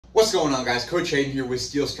What's going on, guys? Coach Hayden here with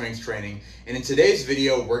Steel Strength Training, and in today's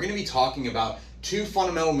video we're going to be talking about two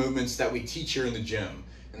fundamental movements that we teach here in the gym,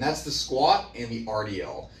 and that's the squat and the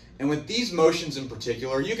RDL. And with these motions in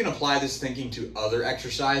particular, you can apply this thinking to other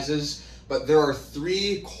exercises, but there are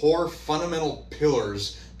three core fundamental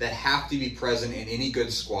pillars that have to be present in any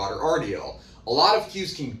good squat or RDL. A lot of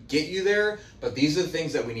cues can get you there, but these are the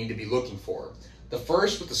things that we need to be looking for. The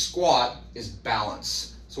first with the squat is balance.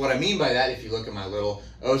 So what I mean by that, if you look at my little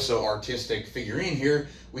oh-so artistic figurine here,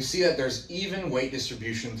 we see that there's even weight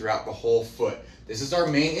distribution throughout the whole foot. This is our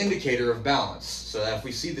main indicator of balance. So that if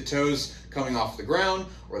we see the toes coming off the ground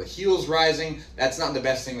or the heels rising, that's not the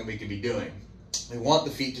best thing that we could be doing. We want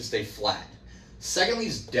the feet to stay flat. Secondly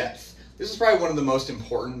is depth. This is probably one of the most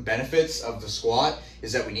important benefits of the squat,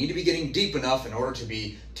 is that we need to be getting deep enough in order to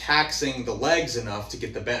be taxing the legs enough to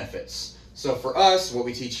get the benefits. So for us, what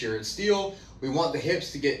we teach here at Steel, we want the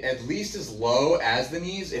hips to get at least as low as the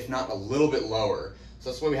knees, if not a little bit lower. So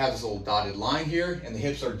that's why we have this little dotted line here, and the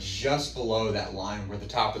hips are just below that line where the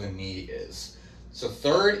top of the knee is. So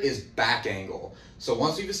third is back angle. So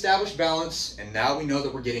once we've established balance, and now we know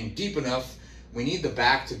that we're getting deep enough, we need the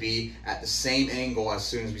back to be at the same angle as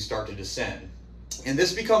soon as we start to descend. And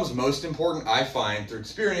this becomes most important, I find, through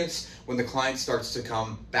experience, when the client starts to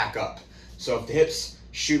come back up. So if the hips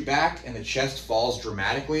shoot back and the chest falls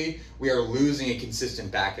dramatically, we are losing a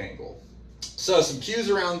consistent back angle. So some cues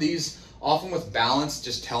around these, often with balance,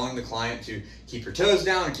 just telling the client to keep your toes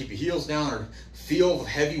down and keep your heels down, or feel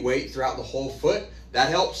heavy weight throughout the whole foot. That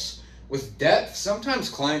helps. With depth, sometimes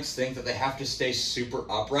clients think that they have to stay super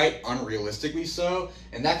upright, unrealistically so,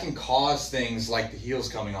 and that can cause things like the heels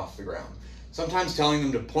coming off the ground. Sometimes telling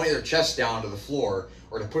them to point their chest down to the floor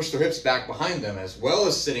or to push their hips back behind them as well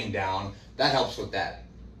as sitting down, that helps with that.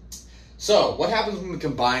 So what happens when we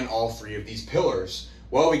combine all three of these pillars?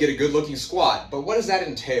 Well, we get a good looking squat, but what does that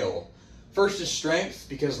entail? First is strength,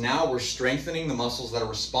 because now we're strengthening the muscles that are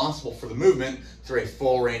responsible for the movement through a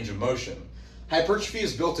full range of motion. Hypertrophy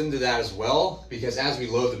is built into that as well, because as we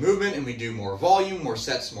load the movement and we do more volume, more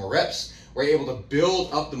sets, more reps, we're able to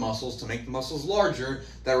build up the muscles to make the muscles larger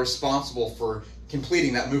that are responsible for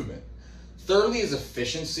completing that movement. Thirdly is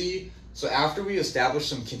efficiency. So after we establish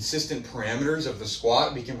some consistent parameters of the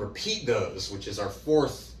squat, we can repeat those, which is our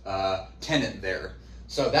fourth tenet there.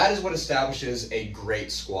 So that is what establishes a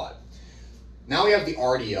great squat. Now we have the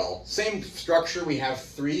RDL. Same structure, we have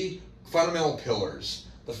three fundamental pillars.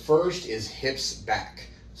 The first is hips back.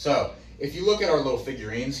 So if you look at our little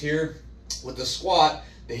figurines here, with the squat,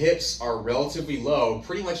 the hips are relatively low,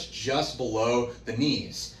 pretty much just below the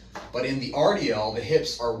knees. But in the RDL, the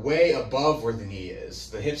hips are way above where the knee is.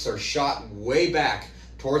 The hips are shot way back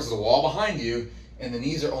towards the wall behind you, and the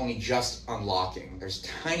knees are only just unlocking. There's a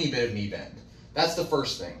tiny bit of knee bend. That's the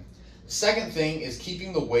first thing. The second thing is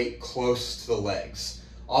keeping the weight close to the legs.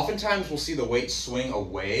 Oftentimes we'll see the weight swing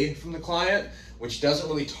away from the client, which doesn't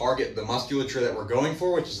really target the musculature that we're going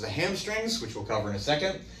for, which is the hamstrings, which we'll cover in a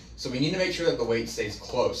second. So we need to make sure that the weight stays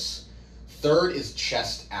close. Third is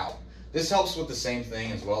chest out. This helps with the same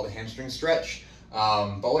thing as well, the hamstring stretch.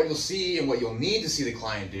 But what you'll see and what you'll need to see the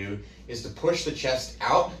client do is to push the chest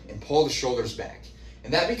out and pull the shoulders back.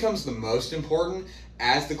 And that becomes the most important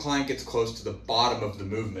as the client gets close to the bottom of the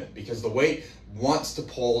movement, because the weight wants to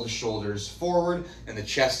pull the shoulders forward and the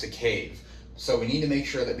chest to cave. So we need to make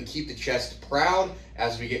sure that we keep the chest proud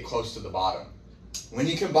as we get close to the bottom. When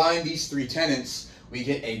you combine these three tenets, we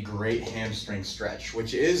get a great hamstring stretch,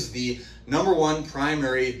 which is the #1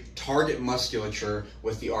 primary target musculature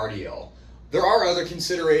with the RDL. There are other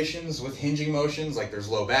considerations with hinging motions, like there's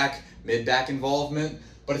low back, mid back involvement,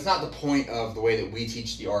 but it's not the point of the way that we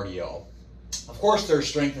teach the RDL. Of course, there are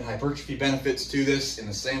strength and hypertrophy benefits to this in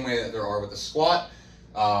the same way that there are with the squat,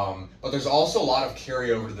 but there's also a lot of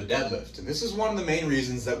carryover to the deadlift. And this is one of the main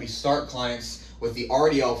reasons that we start clients with the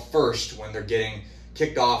RDL first when they're getting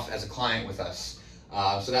kicked off as a client with us.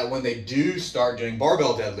 So that when they do start doing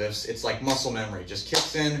barbell deadlifts, it's like muscle memory, just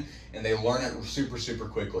kicks in and they learn it super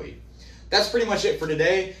quickly. That's pretty much it for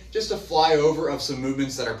today. Just a flyover of some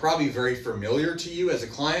movements that are probably very familiar to you as a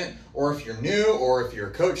client, or if you're new, or if you're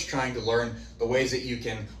a coach trying to learn the ways that you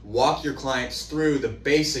can walk your clients through the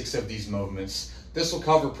basics of these movements. This will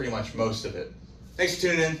cover pretty much most of it. Thanks for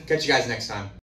tuning in. Catch you guys next time.